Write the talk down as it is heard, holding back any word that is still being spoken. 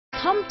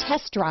Come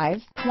test drive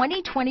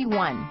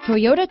 2021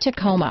 Toyota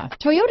Tacoma.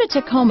 Toyota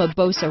Tacoma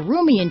boasts a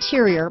roomy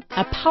interior,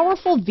 a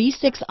powerful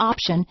V6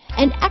 option,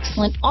 and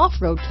excellent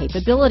off-road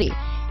capability,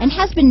 and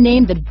has been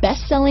named the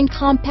best-selling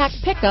compact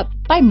pickup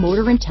by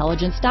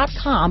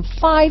MotorIntelligence.com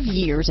 5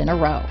 years in a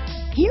row.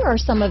 Here are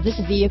some of this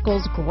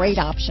vehicle's great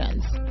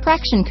options: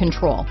 traction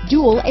control,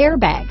 dual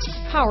airbags,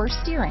 power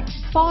steering,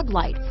 fog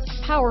lights,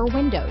 power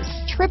windows,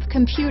 trip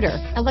computer,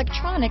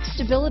 electronic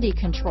stability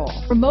control,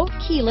 remote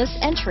keyless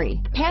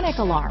entry, panic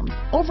alarm,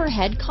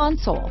 overhead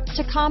console,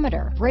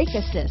 tachometer, brake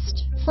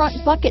assist, front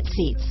bucket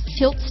seats,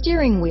 tilt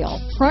steering wheel,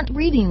 front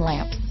reading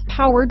lamps,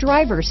 power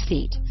driver's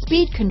seat,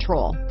 speed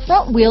control,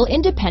 front wheel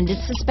independent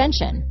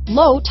suspension,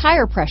 low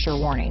tire pressure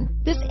warning.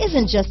 This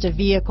isn't just a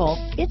vehicle,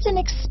 it's an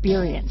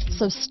experience.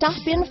 So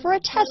stop in for a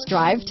test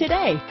drive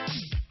today.